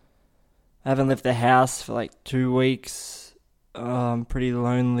 I haven't left the house for like 2 weeks. I'm pretty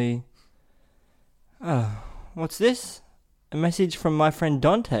lonely. What's this? A message from my friend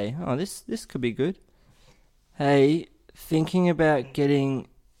Dante. Oh, this could be good. Hey, thinking about getting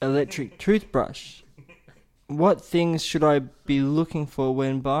electric toothbrush. What things should I be looking for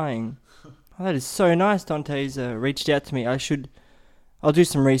when buying? Oh, that is so nice. Dante's reached out to me. I'll do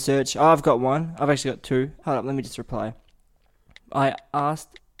some research. Oh, I've got one. I've actually got two. Hold up, let me just reply. I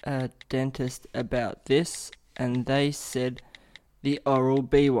asked a dentist about this, and they said the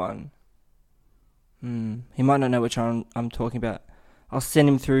Oral-B one. He might not know which one I'm talking about. I'll send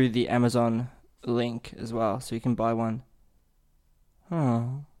him through the Amazon link as well, so you can buy one.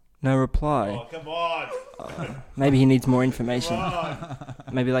 Oh, no reply. Oh, come on. Maybe he needs more information.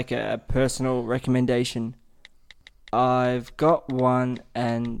 Maybe like a personal recommendation. I've got one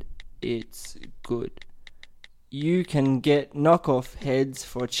and it's good. You can get knockoff heads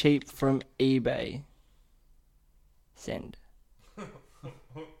for cheap from eBay. Send.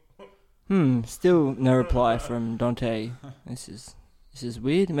 Still no reply from Dante. This is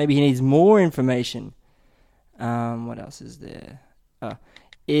weird. Maybe he needs more information. What else is there?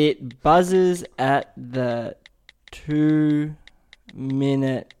 It buzzes at the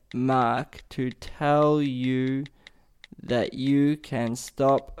 2-minute mark to tell you that you can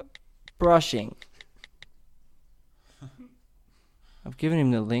stop brushing. I've given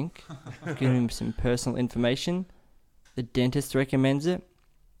him the link. I've given him some personal information. The dentist recommends it.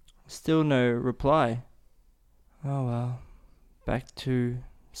 Still no reply. Oh well. Back to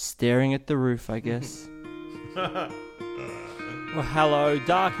staring at the roof, I guess. Well, hello,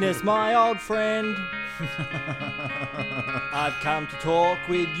 darkness, my old friend. I've come to talk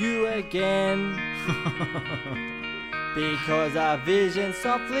with you again. Because our vision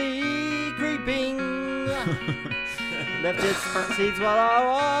softly creeping left its seeds while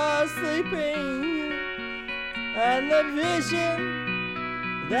I was sleeping. And the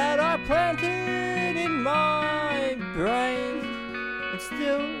vision that I planted in my brain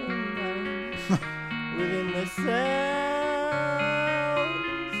still remains within the sounds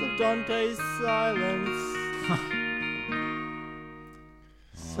of Dante's silence.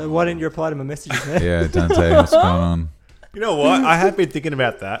 So why didn't you reply to my messages there? Yeah, Dante, what's going on? You know what? I have been thinking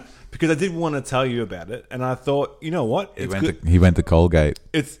about that because I did want to tell you about it, and I thought, you know what? It's good. He went to Colgate.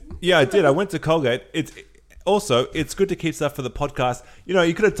 Yeah, I did. I went to Colgate. It's good to keep stuff for the podcast. You know,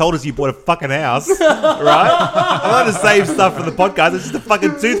 you could have told us you bought a fucking house, right? I'm not to save stuff for the podcast. It's just a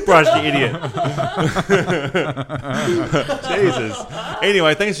fucking toothbrush, you idiot. Jesus.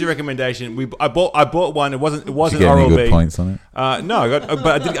 Anyway, thanks for your recommendation. I bought one. It wasn't Did you get any Oral-B. good points on it? No,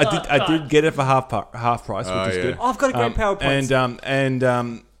 I did get it for half price, which is good. Oh, I've got a great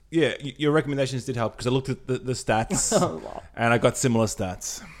PowerPoint. Yeah, your recommendations did help because I looked at the stats and I got similar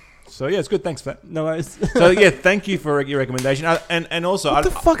stats. So yeah, it's good. Thanks for that. No worries. So yeah, thank you for your recommendation. And also, What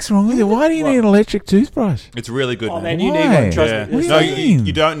the fuck's wrong with you? Why do you need an electric toothbrush? it's really good. Oh man. man, you need Why? one. Trust Yeah. me. What do No, you mean?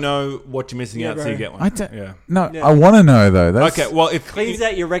 you don't know what you're missing out, so you bro. get one. I don't- Yeah. No, Yeah. I want to know though. That's, Okay. Well, if Cleans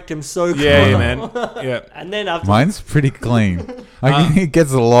out your rectum so good. yeah, man. Yeah. And then after mine's pretty clean. It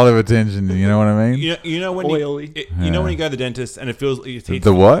gets a lot of attention. You know what I mean? You know when Oily. you know when you go to the dentist and it feels your teeth.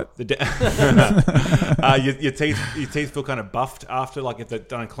 The what? Your teeth feel kind of buffed after, like if they're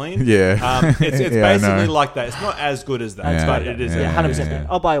done clean. Yeah. It's Yeah, I basically know. like that. It's not as good as that, Yeah. but it is. Yeah, 100%. Yeah.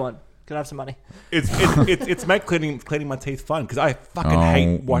 I'll buy one. Can I have some money? It's made cleaning my teeth fun because I fucking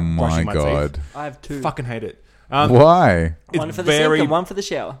hate Oh my brushing my god! teeth. I have two. Fucking hate it. Why? It's One for the very. sink and one for the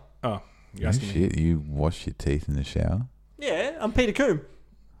shower. Oh, you're Oh, asking me. shit! You wash your teeth in the shower? Yeah, I'm Peter Coombe.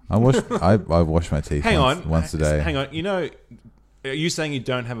 I wash my teeth Hang once a day. Hang on. You know, are you saying you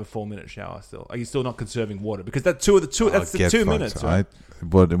don't have a 4-minute shower still? Are you still not conserving water? Because that's Oh, that's the get 2 fucked. minutes. Right?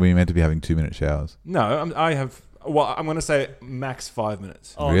 What are we meant to be having 2-minute showers? No, I have. Well, I'm going to say max 5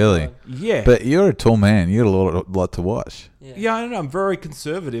 minutes. Oh, Really? God. Yeah. But you're a tall man. You got a lot to wash. Yeah, I don't know. I'm very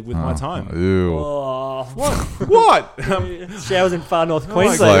conservative with my time. Ew. Oh, what? What? Showers in far north my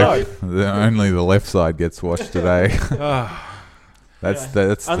Queensland. God. Like only the left side gets washed today.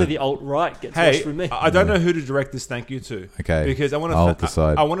 That's Only the, the alt right gets washed Hey, with me. I don't know who to direct this thank you to. Okay, Because I want I'll to.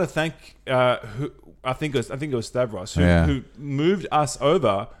 decide. I want to thank who. I think it was Stavros Yeah. who moved us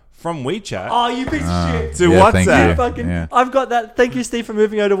over from WeChat Oh, you piece of shit. to Yeah, thank WhatsApp. you. Fucking, Yeah. I've got that. Thank you, Steve, for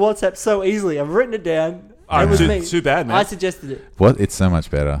moving over to WhatsApp so easily. I've written it down. Oh, It was me. too bad, man. I suggested it. what? It's so much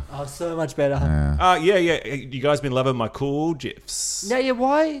better. Oh, so much better. Yeah. Yeah. You guys been loving my cool gifs. Now, yeah,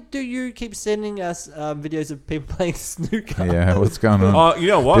 why do you keep sending us videos of people playing snooker? Yeah, what's going on? Oh, you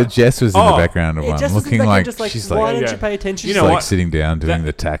know The what? Jess was in the background of It one, just was in the looking background, like just like, she's why like, don't Yeah. you pay attention? You to know like what? sitting down doing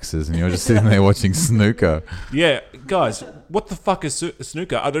the taxes, and you're just sitting there watching snooker. Yeah, guys, what the fuck is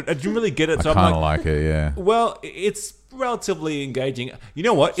snooker? I didn't really get it. I So kind I'm of like it. Yeah. well, it's relatively engaging. You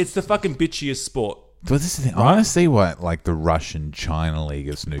know what? It's the fucking bitchiest sport. But this is the thing. I want to see what like the Russian China League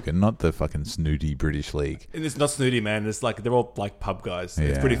of snooker, not the fucking snooty British league. And it's not snooty, man. It's like they're all like pub guys.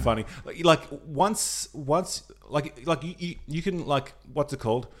 It's Yeah. pretty funny. Like once, like you can like what's it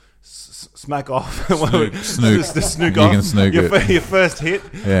called? Smack off. Snook. The snook You off. can snook your, it. your first hit.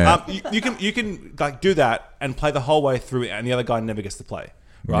 Yeah. You can like do that and play the whole way through, and the other guy never gets to play.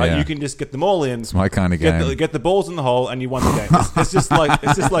 Right, Yeah. you can just get them all in. It's my kind of game. Get the balls in the hole, and you won the game. It's just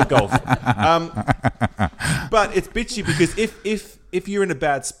like golf. But it's bitchy because if you're in a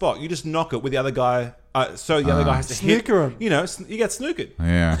bad spot, you just knock it with the other guy. So the other guy has to Snooker hit. him. You know, you get snookered.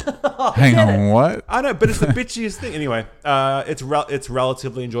 Yeah. Hang on, what? I know, but it's the bitchiest thing. Anyway, it's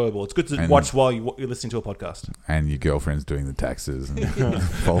relatively enjoyable. It's good to watch while you're listening to a podcast. And your girlfriend's doing the taxes and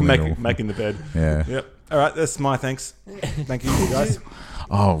folding Making the bed. Yeah. Yep. All right, that's my thanks. Thank you, guys.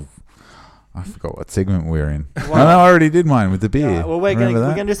 Oh, I forgot what segment we're in. Oh, no, I already did mine with the beer. Well, we're Remember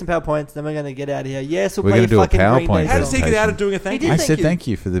gonna that? do some PowerPoints, then we're gonna get out of here. Yes, we'll We're play gonna do a fucking Green PowerPoint Day How does he song. get out of doing a thank He you? did. I said thank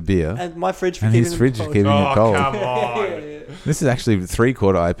you for the beer. And my fridge for And keeping his them fridge is cold. keeping it cold. come on. This is actually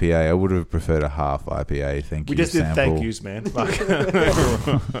 3/4 IPA. I would have preferred a half IPA. Thank you. We just did sample. thank yous, man. Fuck.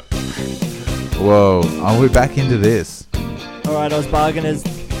 Whoa. Are we back into this? All right, Oz bargainers,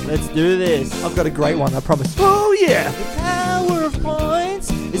 let's do this. I've got a great one, I promise. Oh yeah! The power of points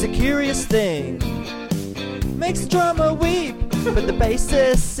is a curious thing. Makes the drummer weep, but the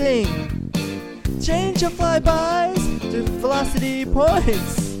bassist sing. Change your flybys to velocity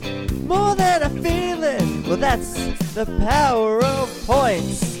points. More than a feeling. Well, that's the power of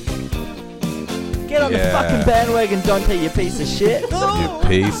points. Get on the Yeah. fucking bandwagon, Dante, you piece of shit. You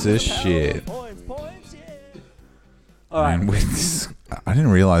piece of shit. Points, points, yeah. All right. And with this, I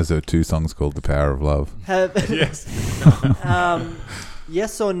didn't realize there were 2 songs called "The Power of Love." Have, Yes.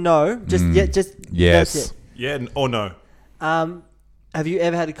 yes or no? Just just Yes. That's it. Yeah or no? Have you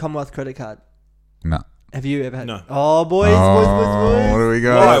ever had a Commonwealth credit card? No. Have you ever had? No. Oh, boys. What do we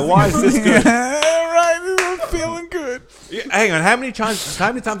got? Why is this good? Right, this is feeling good. Yeah, hang on. How many times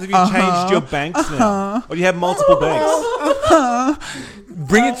have you changed your banks now? Or do you have multiple banks?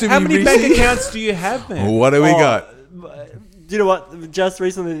 Bring it to How me. many Reece. bank accounts do you have, man? What do we got? Do you know what? Just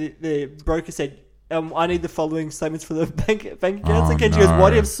recently, the broker said, I need the following statements for the bank accounts. Oh, And she goes, why do no.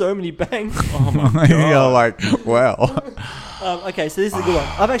 you have so many banks? Oh my You're god. like, well. Okay, so this is a good one.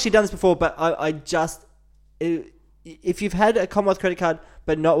 I've actually done this before, but I just... If you've had a Commonwealth credit card,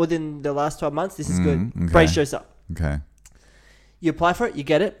 but not within the last 12 months, this is good. okay. Brace yourself. Okay. You apply for it, you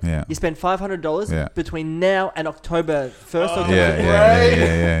get it. Yeah. You spend $500 Yeah. between now and October 1st. October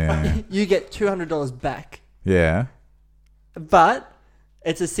Yeah. You get $200 back. Yeah. But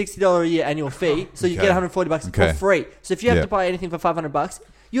it's a $60 a year annual fee, so you Okay. get $140 Okay. for free. So if you have Yeah. to buy anything for $500,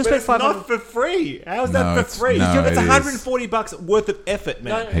 you'll But spend it's $500. not for free. How is No, that for it's- free? no, It's it is. $140 worth of effort,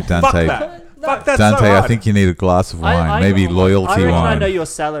 man. No, Hey, Fuck Dante. that. Fuck that Dante, so hard. I think you need a glass of wine. I Maybe loyalty I reckon wine. I know your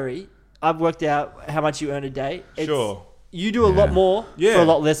salary. I've worked out how much you earn a day. Sure. You do a lot more Yeah. for a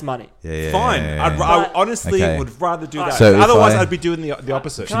lot less money. Yeah. Fine. I But- honestly Okay. would rather do that. So if Otherwise, I- I'd be doing the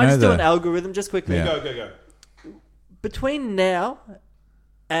opposite. Can I know just do the- an algorithm just quickly? Yeah. Go. Between now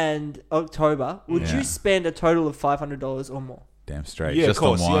and October, would Yeah. you spend a total of $500 or more? Damn straight. Yeah, of just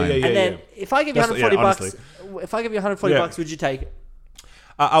course. on Yeah, wine. yeah, And then if I give you That's- yeah, $140, if I give you $140, Yeah. would you take it?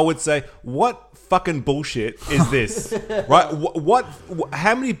 I would say, what fucking bullshit is this? Right?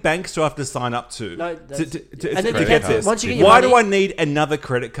 How many banks do I have to sign up to? No, to, that's- to, to, and then to you get get- this? once you get your Why money- do I need another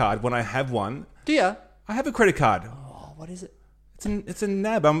credit card when I have one? Do you? I have a credit card. Oh, what is it? It's a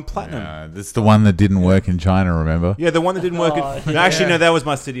NAB. I'm platinum. That's the one that didn't work in China, remember? Yeah, the one that didn't work. Oh, No, actually, no, that was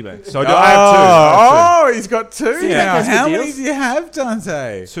my Citibank. So I have Oh, he's got 2 Yeah. now. That's How good many deals. do you have,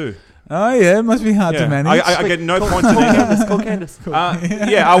 Dante? two. Oh, yeah. It must be hard Yeah. to manage. I get no points in Call either. Candace. Call Candace.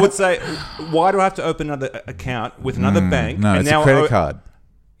 Yeah, I would say, why do I have to open another account with another bank? No, and it's now a credit card.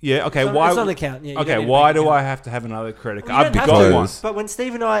 Yeah, okay. It's Why? It's not an account. Yeah, you Okay, don't need a why bank do account. I have to have another credit You card? don't I've have got to, one. But when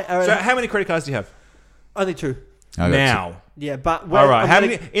Steve and I are So how many credit cards do you have only 2. I got now? Yeah, but All right. I'm How gonna-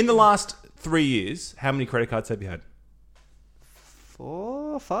 many in the last 3 years? How many credit cards have you had?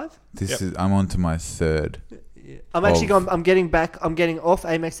 4 or 5? This is. I'm on to my 3rd. I'm actually Of- going. I'm getting back. I'm getting off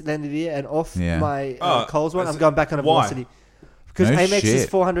Amex at the end of the year and off Yeah. my Oh, Coles one. that's- I'm going back on a why? Velocity because No Amex is shit.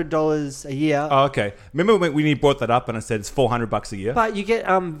 $400 a year. Oh, okay. Remember when we brought that up and I said it's $400 a year? But you get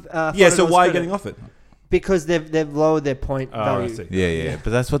Yeah. So $400 why are you credit getting off it? Because they've lowered their point Oh, I value. see. Yeah. But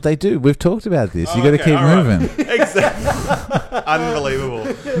that's what they do. We've talked about this. You Oh, got to okay, keep all right. moving. Exactly. Unbelievable.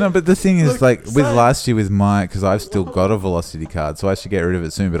 No, but the thing is, like, with so- last year with my, because I've still got a Velocity card, so I should get rid of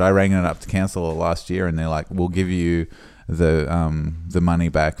it soon. But I rang it up to cancel it last year, and they're like, "We'll give you the money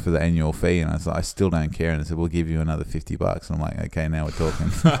back for the annual fee, and I was like, I still don't care. And I said, we'll give you another $50. And I'm like, okay, now we're talking.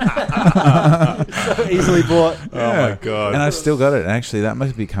 So easily bought. Oh my god! And I've still got it. And actually, that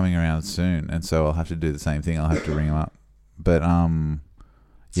must be coming around soon, and so I'll have to do the same thing. I'll have to ring them up. But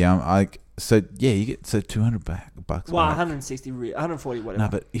yeah, you get $200 bucks. Well, back. 160, 140, whatever. No,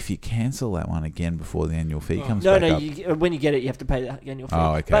 but if you cancel that one again before the annual fee comes No, back up, when you get it, you have to pay the annual fee.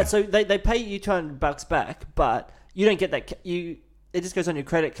 Oh, okay. But so they pay you $200 back, but you don't get that. It just goes on your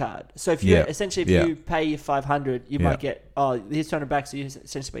credit card. So if you essentially you pay your $500, you might get here's $200, so you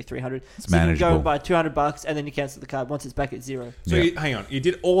essentially pay $300. It's so manageable. you can go and buy $200 and then you cancel the card. Once it's back at zero. So hang on, you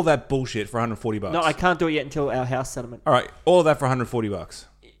did all that bullshit for $140? No, I can't do it yet until our house settlement. All right, all of that for $140.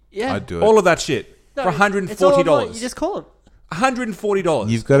 Yeah, I'd do it. All of that shit No, for $140. it's all online. You just call them. $140.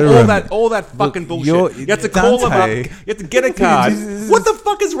 You've got to all that fucking bullshit. You have to Dante, call them up. You have to get a card. What the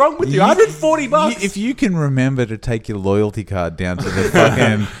fuck is wrong with you? $140. If you can remember to take your loyalty card down to the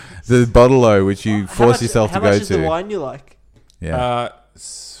fucking the bottle-o, which you force yourself to go to. How much is the wine you like? Yeah.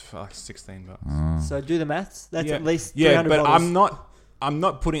 Like $16. So do the maths. That's at least $300. Yeah, but I'm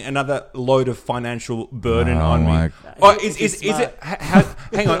not putting another load of financial burden on me. my- Oh, is it?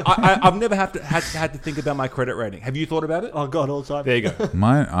 Hang on. I've never had to think about my credit rating. Have you thought about it? Oh god, all the time. There you go.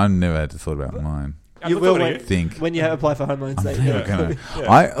 Mine, I've never had to thought about mine. You will Think. when you apply for home loans. They Never gonna.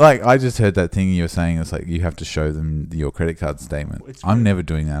 I just heard that thing you were saying. It's like you have to show them your credit card statement. I'm never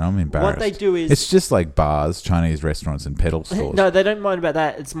doing that. I'm embarrassed. What they do is it's just like bars, Chinese restaurants, and pedal stores. No, they don't mind about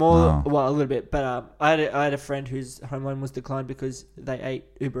that. It's more, Oh. well, a little bit. But I had a friend whose home loan was declined because they ate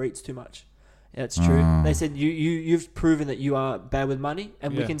Uber Eats too much. Yeah, it's true. Oh. They said you've proven that you are bad with money,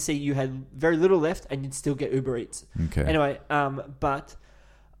 and we Yeah. can see you had very little left, and you'd still get Uber Eats. Okay. Anyway, but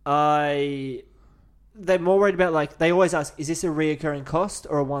they're more worried about, like, they always ask, is this a reoccurring cost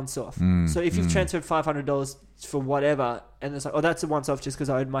or a once-off? So if you've transferred $500 for whatever, and it's like, oh, that's a once-off just because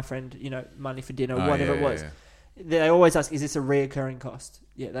I owed my friend, money for dinner or whatever it was. They always ask, is this a reoccurring cost?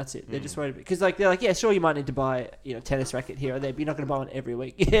 Yeah, that's it. They're just worried because, they're like, yeah, sure, you might need to buy, tennis racket here or there, but you're not going to buy one every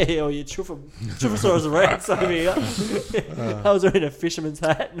week. Yeah, or your Chufasaurus Rex over here. I was wearing a fisherman's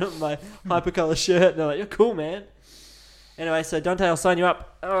hat, not my hypercolor shirt. And they're like, you're cool, man. Anyway, so Dante, I'll sign you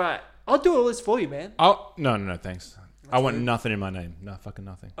up. All right, I'll do all this for you, man. Oh no, thanks. I want nothing in my name. No, fucking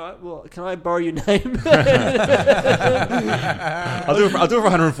nothing. All right, well, can I borrow your name? I'll do it for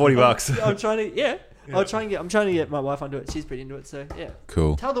 $140. I'm trying to, I'm trying to get my wife onto it. She's pretty into it, so yeah.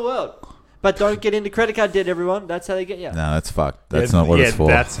 Cool. Tell the world. But don't get into credit card debt, everyone. That's how they get you. No, that's fucked. That's not what it's for.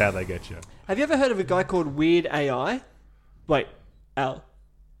 That's how they get you. Have you ever heard of a guy called Weird AI? Wait, Al.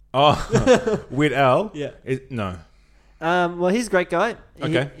 Oh, Weird Al? Yeah. No. Well, he's a great guy.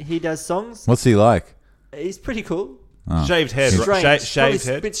 Okay. He does songs. What's he like? He's pretty cool. Oh. Shaved head. Strange. Right? Shaved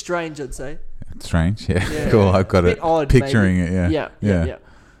Probably head. a bit strange, I'd say. Strange. Yeah. Yeah. Cool. I've got Bit it. odd, Picturing maybe. it. Yeah.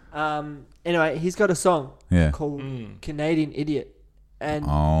 Anyway, he's got a song Yeah. called Canadian Idiot. And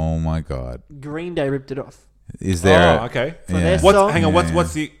Oh my God. Green Day ripped it off. Is there? Okay. For their Yeah. song- Hang on. Yeah.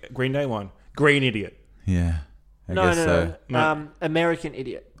 What's the Green Day one? Green Idiot. Yeah. I No. guess so. No. American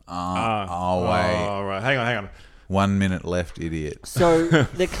Idiot. Oh wait. Oh, right. Hang on. 1 minute left, idiot. So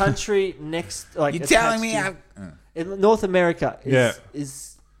the country next, like, You're telling attached me to- I'm... in North America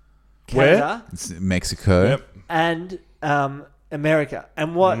is Where? Canada It's Mexico. Yep. and America.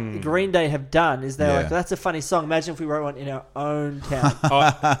 And what Green Day have done is they're Yeah. like, that's a funny song. Imagine if we wrote one in our own town. All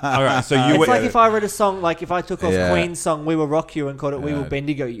right. So you It's were. like if I wrote a song, like if I took off Yeah. Queen's song "We Will Rock You" and called it "We Will Yeah.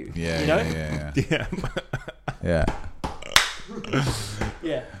 Bendigo You." Yeah. You know? Yeah. Yeah. Yeah.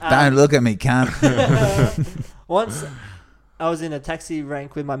 Yeah. Don't look at me, cunt. Once I was in a taxi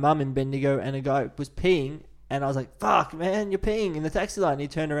rank with my mum in Bendigo, and a guy was peeing, and I was like, "Fuck, man, you're peeing in the taxi line." He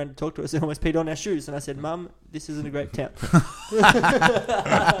turned around to talk to us and almost peed on our shoes, and I said, "Mum, this isn't a great town."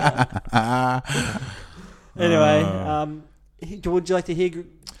 Anyway, would you like to hear?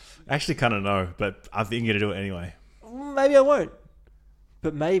 I actually kind of know, but I think you're going to do it anyway. Maybe I won't,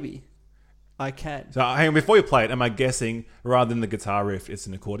 but maybe I can. So hang on. Before you play it, am I guessing rather than the guitar riff, it's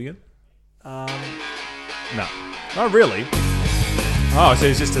an accordion? No. Not really. Oh, so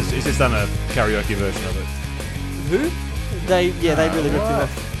he's just done a karaoke version of it. Who? They really ripped him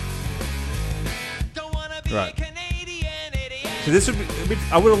off. Right. So this would be a bit,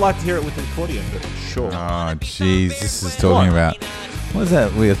 I would have liked to hear it with an accordion, but sure. Oh, jeez. This is talking about... What was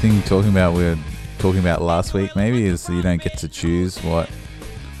that weird thing we were talking about last week, maybe? Is you don't get to choose what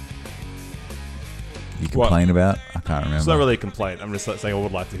you complain about? I can't remember. It's not really a complaint. I'm just saying I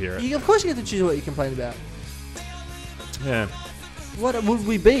would like to hear it. Of course, you get to choose what you complain about. Yeah. What would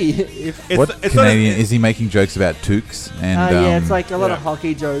we be if? It's, What it's not Canadian is he making jokes about toques and Yeah, it's like a lot of yeah.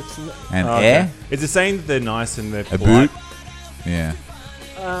 hockey jokes. and Oh, okay. air It's the saying that they're nice and they're a polite. boot? Yeah.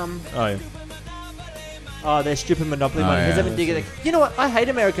 Oh Oh yeah. they're stupid Monopoly Oh, money. Has yeah. that been digging? You know what? I hate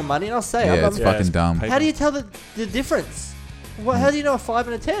American money, and I'll say Yeah, I'm, it's Yeah, fucking it's dumb. paper. how do you tell the difference? What? How do you know a 5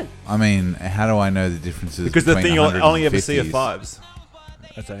 and a 10? I mean, how do I know the differences? Because the between thing you'll only ever see are 150s? fives.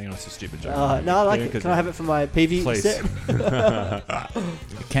 That's a stupid joke. No, I like Yeah, it. 'cause- Can I have it for my PV Please. set?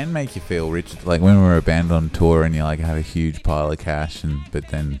 It can make you feel rich. Like when we were a band on tour and you like have a huge pile of cash, but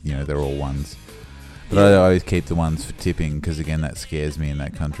then they're all ones. But I always keep the ones for tipping because again that scares me in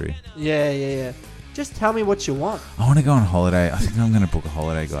that country. Yeah. Just tell me what you want. I want to go on holiday. I think I'm going to book a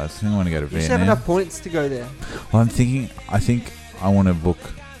holiday, guys. I think I want to go to You should have Vietnam. enough points to go there. Well, I think I want to book.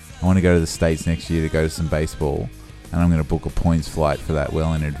 I want to go to the States next year to go to some baseball, and I'm going to book a points flight for that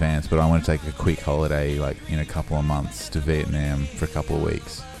well in advance. But I want to take a quick holiday, like in a couple of months, to Vietnam for a couple of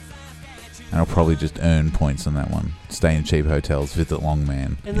weeks, and I'll probably just earn points on that one. Stay in cheap hotels, visit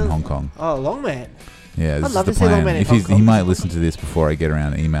Longman in Hong Kong. Oh, Longman. Yeah, this I'd is love the to see plan. Longman in If Hong he Kong. might listen to this before I get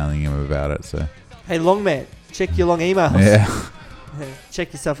around to emailing him about it. So Hey, Longman, check your long emails. yeah,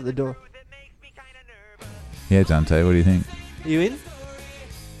 Check yourself at the door. yeah, Dante, what do you think? Are you in?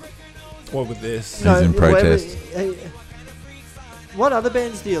 What with this? He's in protest. What other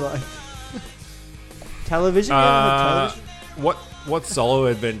bands do you like? Television? Television? What solo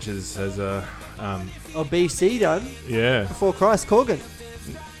adventures has Or BC done? yeah. Before Christ, Corgan.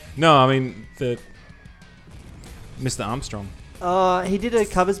 No, I mean the Mr. Armstrong. He did a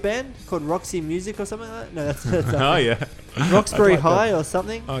covers band called Roxy Music or something like that. No, that's Oh yeah. Roxbury I'd like High or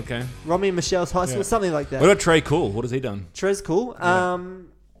something. Okay. Romy and Michelle's High School, Yeah. something like that. What about Trey Cool? What has he done? Trez cool. Yeah.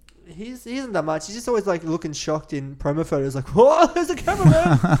 He hasn't done much. He's just always like looking shocked in promo photos, like, "Whoa, there's a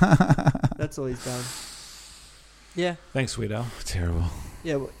cameraman." That's all he's done. Yeah, Thanks, Sweet Al. Terrible.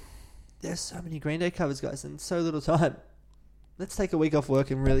 yeah. Well, there's so many Green Day covers, guys, and so little time. Let's take a week off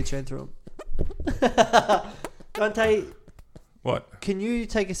work and really churn through them. Dante, What? can you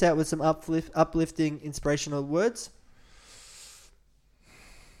take us out with some uplifting, inspirational words?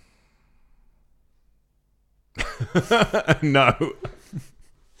 No.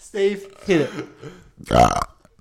 Steve, hit it.